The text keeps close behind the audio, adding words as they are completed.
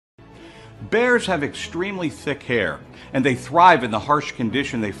Bears have extremely thick hair, and they thrive in the harsh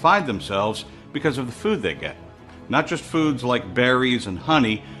condition they find themselves because of the food they get. Not just foods like berries and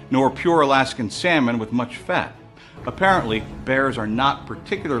honey, nor pure Alaskan salmon with much fat. Apparently, bears are not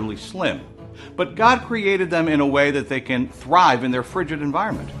particularly slim, but God created them in a way that they can thrive in their frigid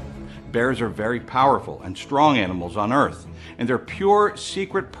environment. Bears are very powerful and strong animals on Earth, and their pure,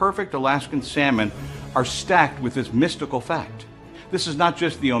 secret, perfect Alaskan salmon are stacked with this mystical fact. This is not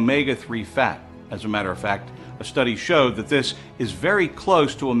just the omega-3 fat. As a matter of fact, a study showed that this is very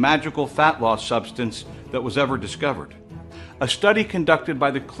close to a magical fat loss substance that was ever discovered. A study conducted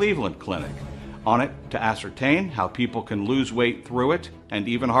by the Cleveland Clinic on it to ascertain how people can lose weight through it, and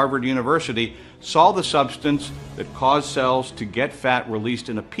even Harvard University saw the substance that caused cells to get fat released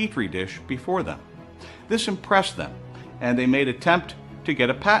in a petri dish before them. This impressed them, and they made an attempt to get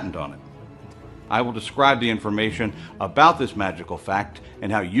a patent on it. I will describe the information about this magical fact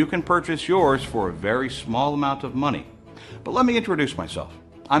and how you can purchase yours for a very small amount of money. But let me introduce myself.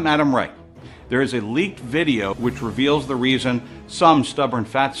 I'm Adam Wright. There is a leaked video which reveals the reason some stubborn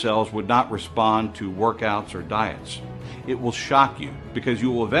fat cells would not respond to workouts or diets. It will shock you because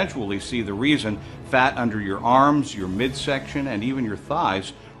you will eventually see the reason fat under your arms, your midsection, and even your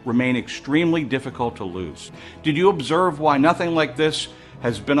thighs remain extremely difficult to lose. Did you observe why nothing like this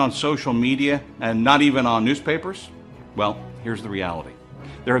has been on social media and not even on newspapers? Well, here's the reality.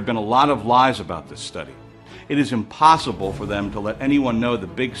 There have been a lot of lies about this study. It is impossible for them to let anyone know the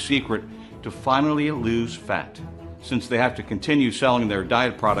big secret to finally lose fat, since they have to continue selling their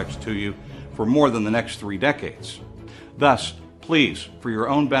diet products to you for more than the next 3 decades. Thus, please, for your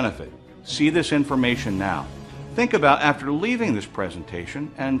own benefit, see this information now. Think about after leaving this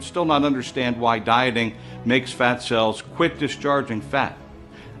presentation and still not understand why dieting makes fat cells quit discharging fat.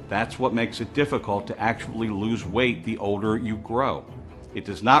 That's what makes it difficult to actually lose weight the older you grow. It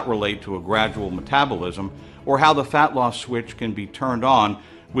does not relate to a gradual metabolism or how the fat loss switch can be turned on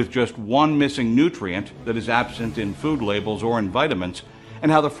with just one missing nutrient that is absent in food labels or in vitamins,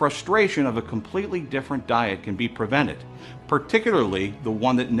 and how the frustration of a completely different diet can be prevented, particularly the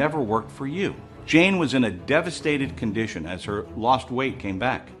one that never worked for you. Jane was in a devastated condition as her lost weight came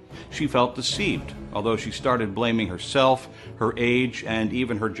back. She felt deceived, although she started blaming herself, her age, and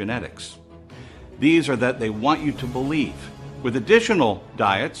even her genetics. These are that they want you to believe. With additional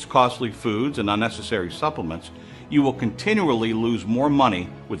diets, costly foods, and unnecessary supplements, you will continually lose more money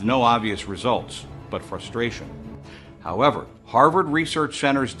with no obvious results, but frustration. However, Harvard Research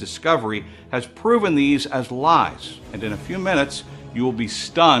Center's discovery has proven these as lies, and in a few minutes, you will be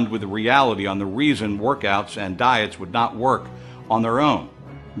stunned with the reality on the reason workouts and diets would not work on their own,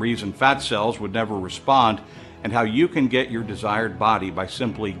 reason fat cells would never respond, and how you can get your desired body by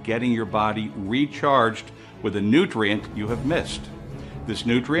simply getting your body recharged with a nutrient you have missed. This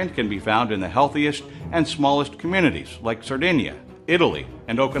nutrient can be found in the healthiest and smallest communities like Sardinia, Italy,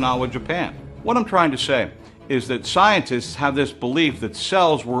 and Okinawa, Japan. What I'm trying to say is that scientists have this belief that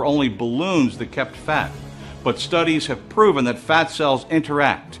cells were only balloons that kept fat, but studies have proven that fat cells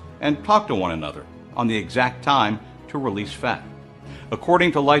interact and talk to one another on the exact time to release fat.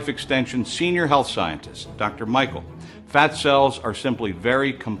 According to Life Extension senior health scientist, Dr. Michael, fat cells are simply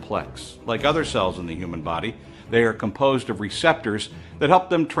very complex. Like other cells in the human body, they are composed of receptors that help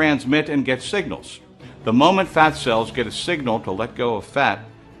them transmit and get signals. The moment fat cells get a signal to let go of fat,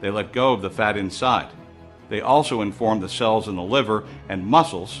 they let go of the fat inside. They also inform the cells in the liver and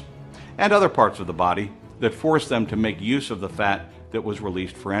muscles and other parts of the body that force them to make use of the fat that was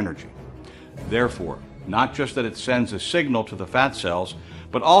released for energy. Therefore, not just that it sends a signal to the fat cells,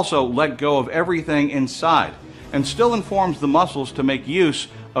 but also let go of everything inside and still informs the muscles to make use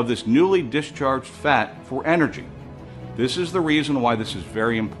of this newly discharged fat for energy. This is the reason why this is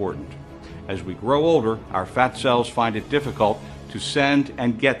very important. As we grow older, our fat cells find it difficult to send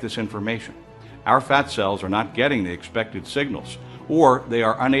and get this information. Our fat cells are not getting the expected signals, or they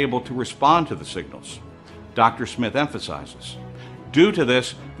are unable to respond to the signals. Dr. Smith emphasizes, due to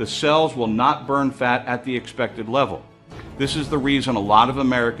this, the cells will not burn fat at the expected level. This is the reason a lot of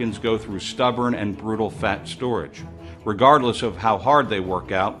Americans go through stubborn and brutal fat storage, regardless of how hard they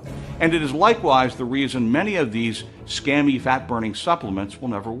work out, and it is likewise the reason many of these scammy fat-burning supplements will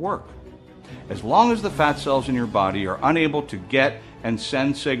never work. As long as the fat cells in your body are unable to get and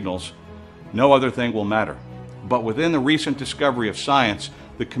send signals, no other thing will matter. But within the recent discovery of science,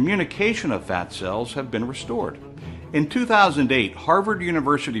 the communication of fat cells have been restored. In 2008, Harvard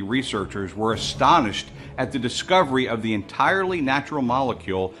University researchers were astonished at the discovery of the entirely natural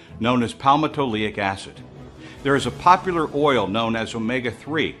molecule known as palmitoleic acid. There is a popular oil known as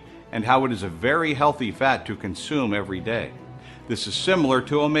omega-3 and how it is a very healthy fat to consume every day. This is similar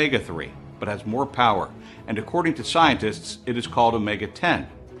to omega-3. but has more power, and according to scientists, it is called omega-10.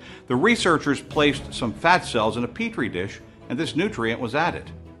 The researchers placed some fat cells in a petri dish, and this nutrient was added.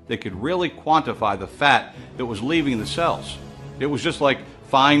 They could really quantify the fat that was leaving the cells. It was just like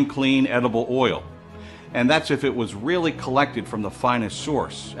fine, clean, edible oil. And that's if it was really collected from the finest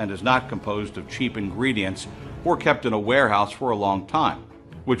source and is not composed of cheap ingredients or kept in a warehouse for a long time,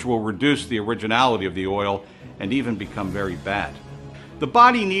 which will reduce the originality of the oil and even become very bad. The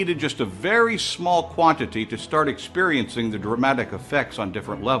body needed just a very small quantity to start experiencing the dramatic effects on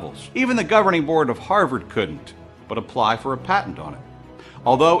different levels. Even the governing board of Harvard couldn't, but apply for a patent on it,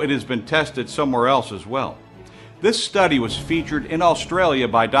 although it has been tested somewhere else as well. This study was featured in Australia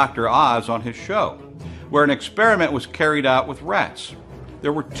by Dr. Oz on his show, where an experiment was carried out with rats.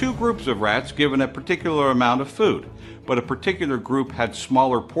 There were two groups of rats given a particular amount of food, but a particular group had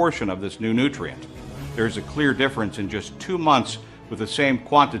smaller portion of this new nutrient. There is a clear difference in just 2 months with the same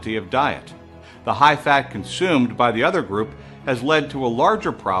quantity of diet. The high fat consumed by the other group has led to a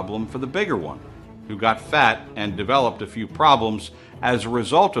larger problem for the bigger one, who got fat and developed a few problems as a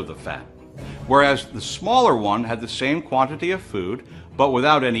result of the fat, whereas the smaller one had the same quantity of food but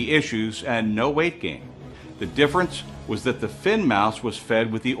without any issues and no weight gain. The difference was that the fin mouse was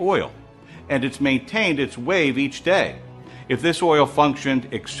fed with the oil, and it's maintained its wave each day. If this oil functioned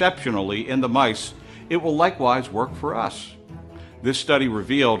exceptionally in the mice, it will likewise work for us. This study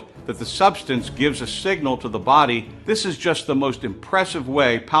revealed that the substance gives a signal to the body. This is just the most impressive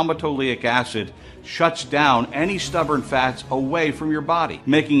way palmitoleic acid shuts down any stubborn fats away from your body,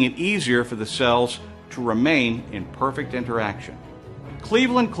 making it easier for the cells to remain in perfect interaction.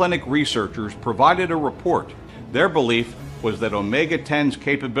 Cleveland Clinic researchers provided a report. Their belief was that omega-10's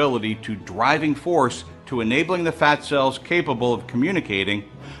capability to driving force to enabling the fat cells capable of communicating,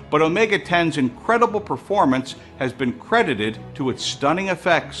 but omega-10's incredible performance has been credited to its stunning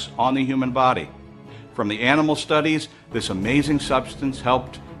effects on the human body. From the animal studies, this amazing substance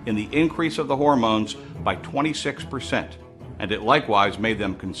helped in the increase of the hormones by 26%, and it likewise made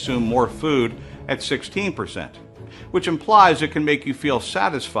them consume more food at 16%, which implies it can make you feel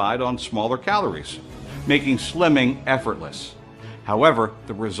satisfied on smaller calories, making slimming effortless. However,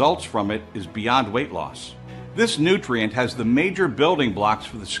 the results from it is beyond weight loss. This nutrient has the major building blocks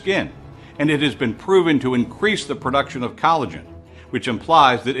for the skin, and it has been proven to increase the production of collagen, which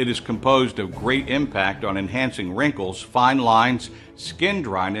implies that it is composed of great impact on enhancing wrinkles, fine lines, skin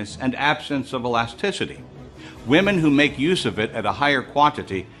dryness, and absence of elasticity. Women who make use of it at a higher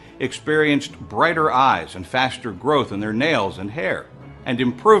quantity experienced brighter eyes and faster growth in their nails and hair, and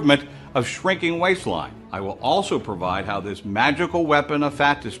improvement of shrinking waistline. I will also provide how this magical weapon of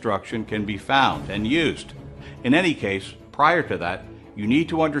fat destruction can be found and used. In any case, prior to that, you need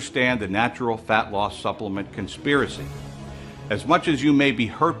to understand the natural fat loss supplement conspiracy. As much as you may be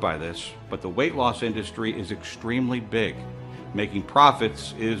hurt by this, but the weight loss industry is extremely big. Making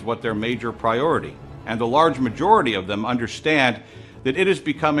profits is what their major priority, and the large majority of them understand that it is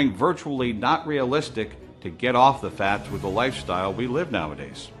becoming virtually not realistic to get off the fats with the lifestyle we live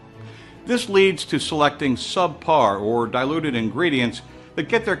nowadays. This leads to selecting subpar or diluted ingredients that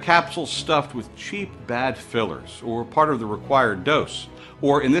get their capsules stuffed with cheap, bad fillers or part of the required dose,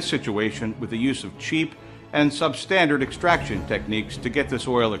 or in this situation, with the use of cheap and substandard extraction techniques to get this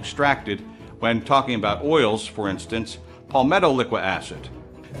oil extracted. When talking about oils, for instance, palmitoleic acid.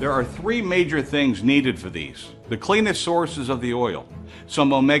 There are 3 major things needed for these. The cleanest sources of the oil.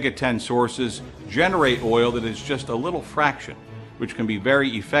 Some omega-10 sources generate oil that is just a little fraction, which can be very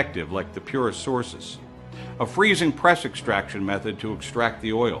effective, like the purest sources. A freezing press extraction method to extract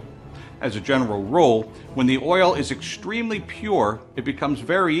the oil. As a general rule, when the oil is extremely pure, it becomes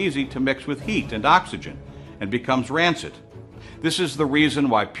very easy to mix with heat and oxygen and becomes rancid. This is the reason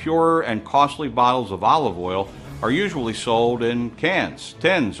why purer and costly bottles of olive oil are usually sold in cans,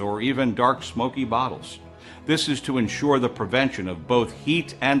 tins, or even dark smoky bottles. This is to ensure the prevention of both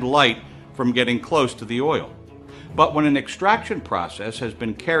heat and light from getting close to the oil. But when an extraction process has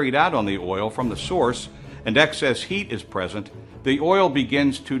been carried out on the oil from the source and excess heat is present, the oil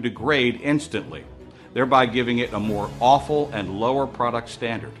begins to degrade instantly, thereby giving it a more awful and lower product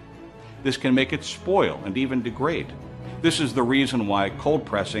standard. This can make it spoil and even degrade. This is the reason why cold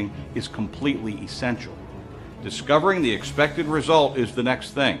pressing is completely essential. Discovering the expected result is the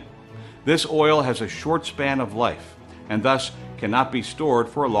next thing. This oil has a short span of life and thus cannot be stored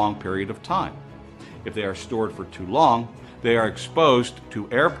for a long period of time. If they are stored for too long, they are exposed to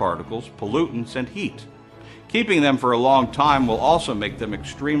air particles, pollutants, and heat. Keeping them for a long time will also make them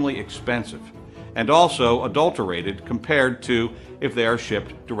extremely expensive and also adulterated compared to if they are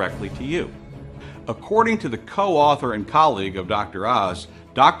shipped directly to you. According to the co-author and colleague of Dr. Oz,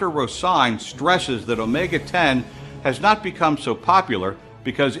 Dr. Rosine stresses that omega-10 has not become so popular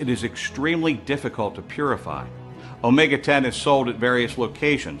because it is extremely difficult to purify. Omega-10 is sold at various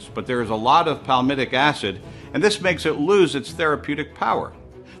locations, but there is a lot of palmitic acid, and this makes it lose its therapeutic power.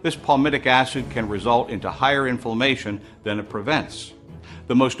 This palmitic acid can result into higher inflammation than it prevents.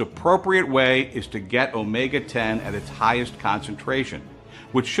 The most appropriate way is to get omega-10 at its highest concentration,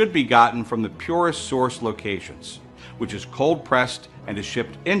 which should be gotten from the purest source locations, which is cold pressed and is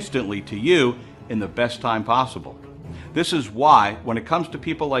shipped instantly to you in the best time possible. This is why, when it comes to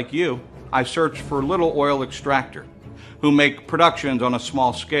people like you, I search for Little Oil Extractor, who make productions on a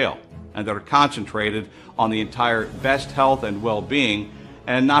small scale and that are concentrated on the entire best health and well-being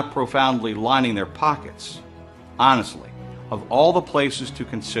and not profoundly lining their pockets. Honestly, of all the places to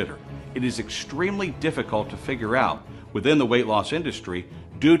consider, it is extremely difficult to figure out within the weight loss industry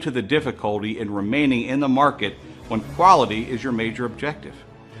due to the difficulty in remaining in the market when quality is your major objective.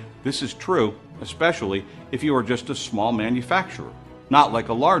 This is true, especially if you are just a small manufacturer, not like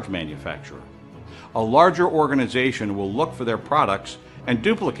a large manufacturer. A larger organization will look for their products and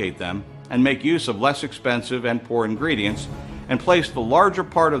duplicate them and make use of less expensive and poor ingredients and place the larger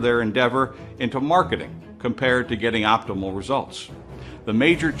part of their endeavor into marketing compared to getting optimal results. The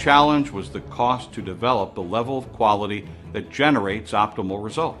major challenge was the cost to develop the level of quality that generates optimal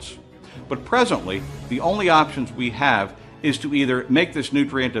results. But presently, the only options we have is to either make this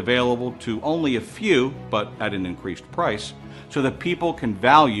nutrient available to only a few, but at an increased price, so that people can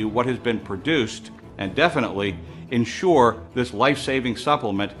value what has been produced and definitely ensure this life-saving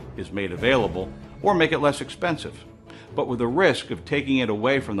supplement is made available, or make it less expensive, but with the risk of taking it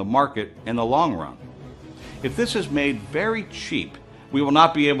away from the market in the long run. If this is made very cheap, we will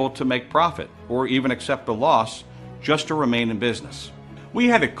not be able to make profit or even accept a loss just to remain in business. We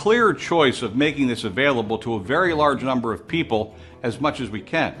had a clear choice of making this available to a very large number of people as much as we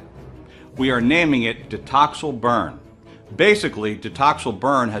can. We are naming it Detoxil Burn. Basically, Detoxil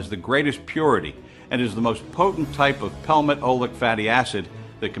Burn has the greatest purity and is the most potent type of palmitoleic fatty acid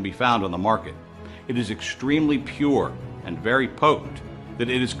that can be found on the market. It is extremely pure and very potent, that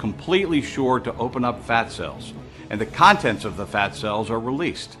it is completely sure to open up fat cells, and the contents of the fat cells are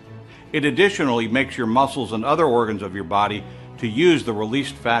released. It additionally makes your muscles and other organs of your body to use the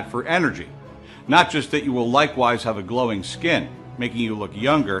released fat for energy. Not just that you will likewise have a glowing skin, making you look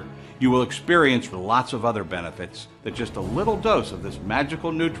younger, you will experience lots of other benefits that just a little dose of this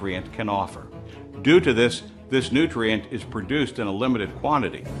magical nutrient can offer. Due to this, this nutrient is produced in a limited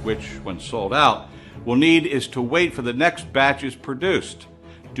quantity, which, when sold out, we'll need is to wait for the next batch is produced.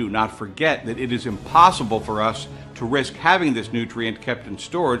 Do not forget that it is impossible for us to risk having this nutrient kept in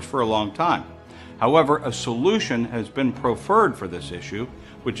storage for a long time. However, a solution has been proffered for this issue,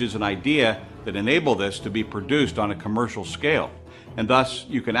 which is an idea that enables this to be produced on a commercial scale, and thus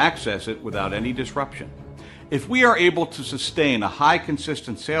you can access it without any disruption. If we are able to sustain a high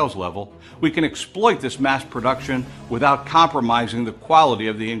consistent sales level, we can exploit this mass production without compromising the quality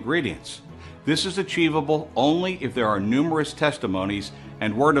of the ingredients. This is achievable only if there are numerous testimonies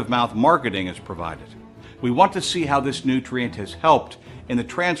and word-of-mouth marketing is provided. We want to see how this nutrient has helped in the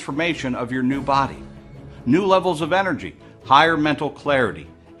transformation of your new body, new levels of energy, higher mental clarity,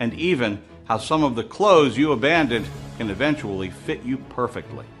 and even how some of the clothes you abandoned can eventually fit you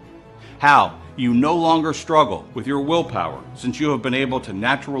perfectly. How you no longer struggle with your willpower since you have been able to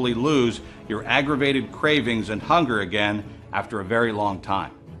naturally lose your aggravated cravings and hunger again after a very long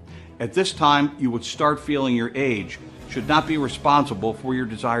time. At this time, you would start feeling your age should not be responsible for your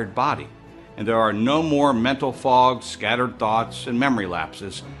desired body, and there are no more mental fog, scattered thoughts, and memory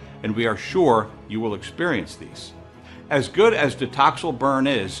lapses, and we are sure you will experience these. As good as Detoxil Burn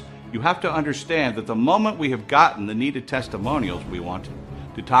is, you have to understand that the moment we have gotten the needed testimonials we want,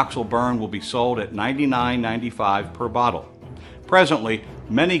 Detoxil Burn will be sold at $99.95 per bottle. Presently,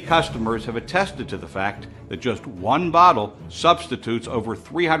 many customers have attested to the fact that just one bottle substitutes over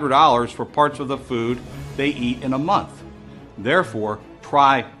 $300 for parts of the food they eat in a month. Therefore,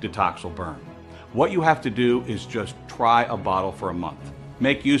 try Detoxil Burn. What you have to do is just try a bottle for a month.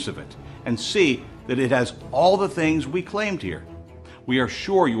 Make use of it and see that it has all the things we claimed here. We are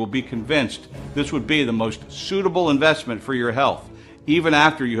sure you will be convinced this would be the most suitable investment for your health, even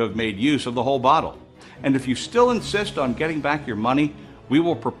after you have made use of the whole bottle. And if you still insist on getting back your money, we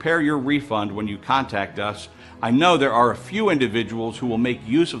will prepare your refund when you contact us. I know there are a few individuals who will make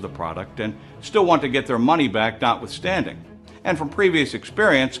use of the product and still want to get their money back notwithstanding. And from previous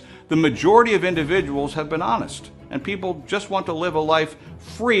experience, the majority of individuals have been honest, and people just want to live a life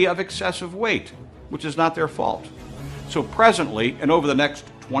free of excessive weight, which is not their fault. So presently, and over the next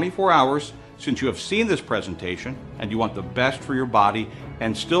 24 hours, Since you have seen this presentation and you want the best for your body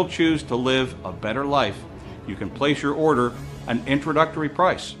and still choose to live a better life, you can place your order an introductory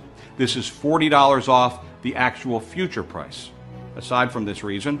price. This is $40 off the actual future price. Aside from this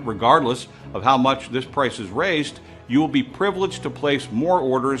reason, regardless of how much this price is raised, you will be privileged to place more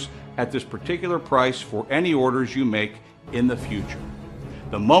orders at this particular price for any orders you make in the future.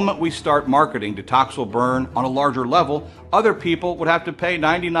 The moment we start marketing Detoxil Burn on a larger level, other people would have to pay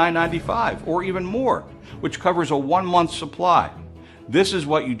 $99.95 or even more, which covers a 1-month supply. This is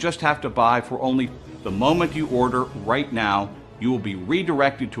what you just have to buy for only the moment you order right now. You will be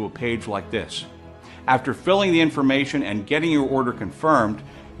redirected to a page like this. After filling the information and getting your order confirmed,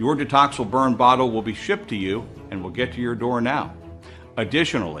 your Detoxil Burn bottle will be shipped to you and will get to your door now.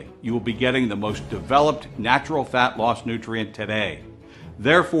 Additionally, you will be getting the most developed natural fat loss nutrient today.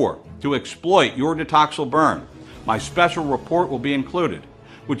 Therefore, to exploit your Detoxil Burn, my special report will be included,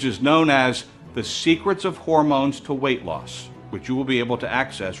 which is known as The Secrets of Hormones to Weight Loss, which you will be able to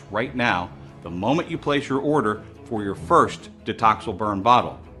access right now the moment you place your order for your first Detoxil Burn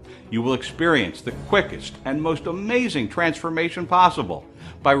bottle. You will experience the quickest and most amazing transformation possible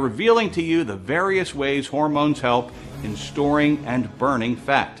by revealing to you the various ways hormones help in storing and burning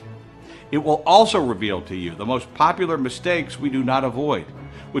fat. It will also reveal to you the most popular mistakes we do not avoid,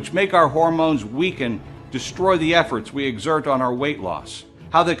 which make our hormones weaken, destroy the efforts we exert on our weight loss,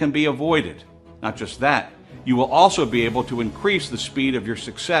 how they can be avoided. Not just that, you will also be able to increase the speed of your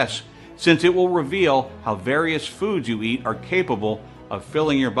success, since it will reveal how various foods you eat are capable of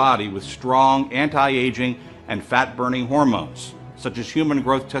filling your body with strong anti-aging and fat-burning hormones, such as human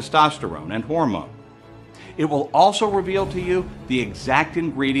growth testosterone and hormone. It will also reveal to you the exact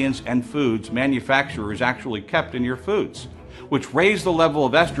ingredients and foods manufacturers actually kept in your foods, which raise the level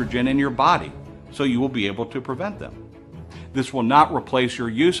of estrogen in your body, so you will be able to prevent them. This will not replace your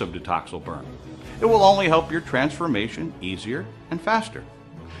use of Detoxil Burn. It will only help your transformation easier and faster.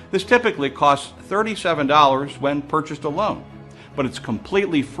 This typically costs $37 when purchased alone, but it's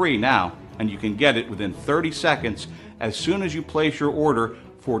completely free now, and you can get it within 30 seconds as soon as you place your order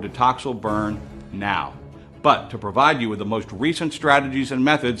for Detoxil Burn now. But to provide you with the most recent strategies and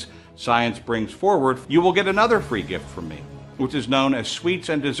methods science brings forward, you will get another free gift from me, which is known as Sweets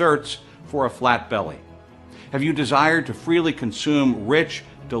and Desserts for a Flat Belly. Have you desired to freely consume rich,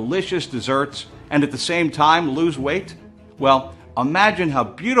 delicious desserts and at the same time lose weight? Well, imagine how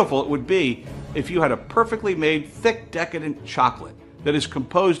beautiful it would be if you had a perfectly made, thick, decadent chocolate that is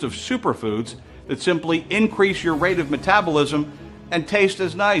composed of superfoods that simply increase your rate of metabolism and taste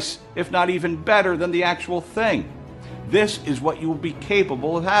as nice, if not even better, than the actual thing. This is what you will be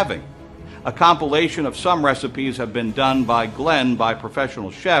capable of having. A compilation of some recipes have been done by professional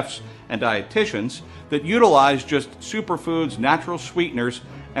chefs and dietitians that utilize just superfoods, natural sweeteners,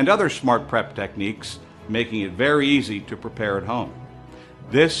 and other smart prep techniques, making it very easy to prepare at home.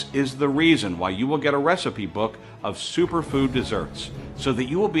 This is the reason why you will get a recipe book of superfood desserts, so that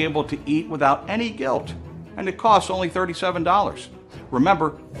you will be able to eat without any guilt, and it costs only $37.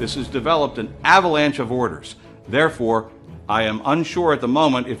 Remember, this has developed an avalanche of orders. Therefore, I am unsure at the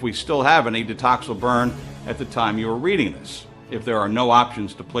moment if we still have any Detoxil Burn at the time you are reading this. If there are no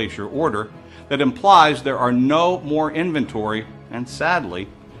options to place your order, that implies there are no more inventory, and sadly,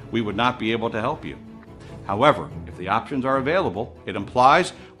 we would not be able to help you. However, if the options are available, it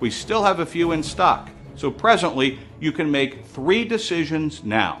implies we still have a few in stock. So presently, you can make 3 decisions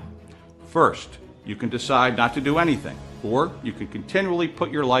now. First, you can decide not to do anything, or you can continually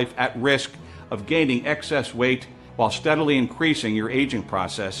put your life at risk of gaining excess weight while steadily increasing your aging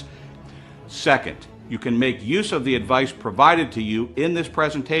process. Second, you can make use of the advice provided to you in this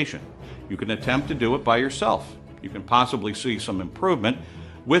presentation. You can attempt to do it by yourself. You can possibly see some improvement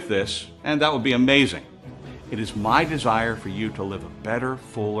with this, and that would be amazing. It is my desire for you to live a better,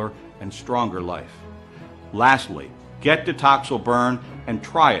 fuller, and stronger life. Lastly, get Detoxil Burn and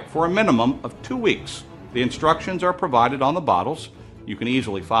try it for a minimum of 2 weeks. The instructions are provided on the bottles. You can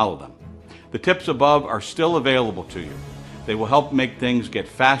easily follow them. The tips above are still available to you. They will help make things get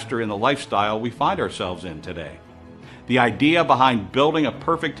faster in the lifestyle we find ourselves in today. The idea behind building a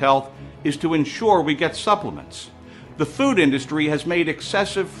perfect health is to ensure we get supplements. The food industry has made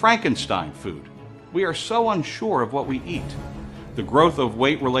excessive Frankenstein food. We are so unsure of what we eat. The growth of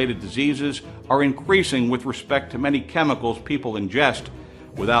weight-related diseases are increasing with respect to many chemicals people ingest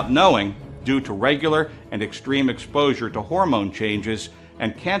without knowing, due to regular and extreme exposure to hormone changes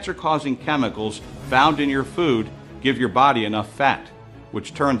and cancer-causing chemicals found in your food give your body enough fat,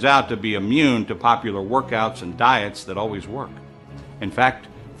 which turns out to be immune to popular workouts and diets that always work. In fact,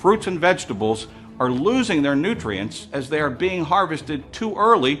 fruits and vegetables are losing their nutrients as they are being harvested too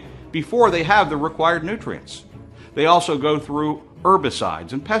early before they have the required nutrients. They also go through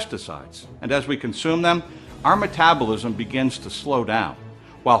herbicides and pesticides, and as we consume them, our metabolism begins to slow down,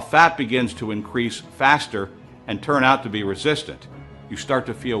 while fat begins to increase faster and turn out to be resistant. You start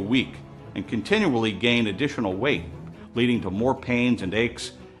to feel weak and continually gain additional weight, leading to more pains and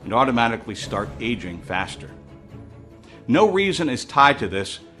aches, and automatically start aging faster. No reason is tied to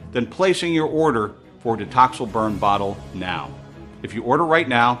this than placing your order for Detoxil Burn bottle now. If you order right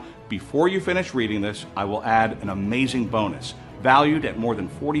now, before you finish reading this, I will add an amazing bonus, valued at more than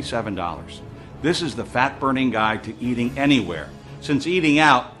 $47. This is the fat burning guide to eating anywhere, since eating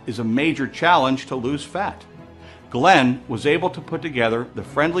out is a major challenge to lose fat. Glenn was able to put together the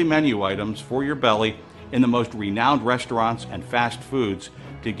friendly menu items for your belly in the most renowned restaurants and fast foods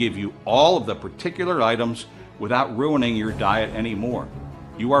to give you all of the particular items without ruining your diet anymore.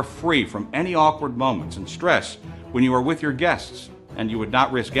 You are free from any awkward moments and stress when you are with your guests, and you would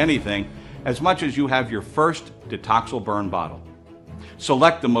not risk anything as much as you have your first Detoxil Burn bottle.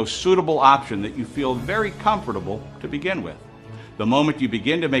 Select the most suitable option that you feel very comfortable to begin with. The moment you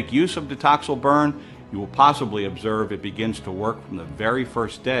begin to make use of Detoxil Burn, you will possibly observe it begins to work from the very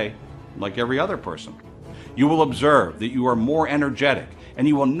first day, like every other person. You will observe that you are more energetic, and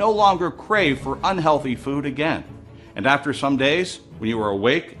you will no longer crave for unhealthy food again. And after some days, when you are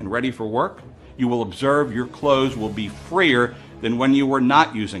awake and ready for work, you will observe your clothes will be freer than when you were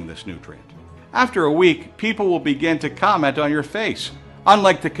not using this nutrient. After a week, people will begin to comment on your face.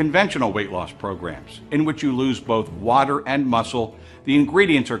 Unlike the conventional weight loss programs, in which you lose both water and muscle, the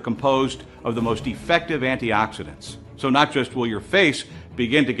ingredients are composed of the most effective antioxidants. So not just will your face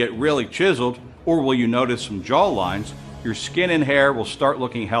begin to get really chiseled, or will you notice some jaw lines, your skin and hair will start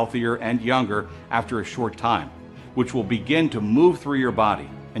looking healthier and younger after a short time, which will begin to move through your body.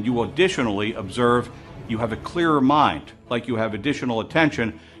 And you will additionally observe you have a clearer mind, like you have additional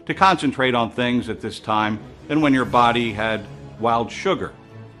attention to concentrate on things at this time than when your body had wild sugar.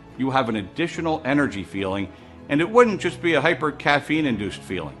 You have an additional energy feeling, and it wouldn't just be a hyper caffeine induced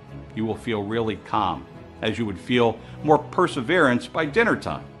feeling. You will feel really calm, as you would feel more perseverance by dinner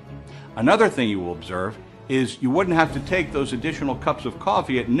time. Another thing you will observe is you wouldn't have to take those additional cups of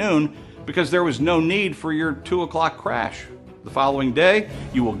coffee at noon because there was no need for your 2 o'clock crash. The following day,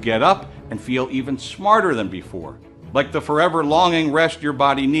 you will get up and feel even smarter than before, like the forever longing rest your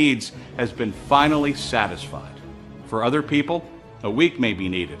body needs has been finally satisfied. For other people, a week may be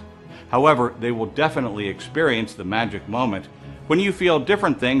needed. However, they will definitely experience the magic moment when you feel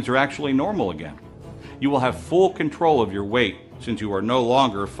different things are actually normal again. You will have full control of your weight since you are no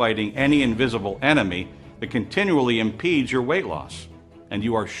longer fighting any invisible enemy that continually impedes your weight loss. And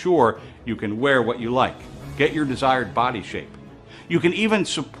you are sure you can wear what you like, get your desired body shape. You can even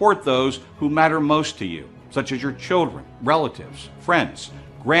support those who matter most to you, such as your children, relatives, friends,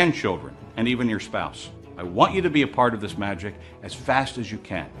 grandchildren, and even your spouse. I want you to be a part of this magic as fast as you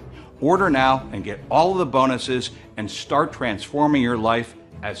can. Order now and get all of the bonuses and start transforming your life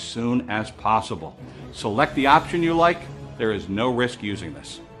as soon as possible. Select the option you like. There is no risk using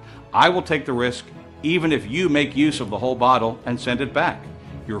this. I will take the risk even if you make use of the whole bottle and send it back.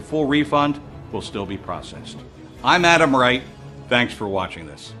 Your full refund will still be processed. I'm Adam Wright. Thanks for watching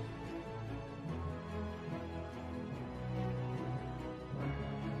this.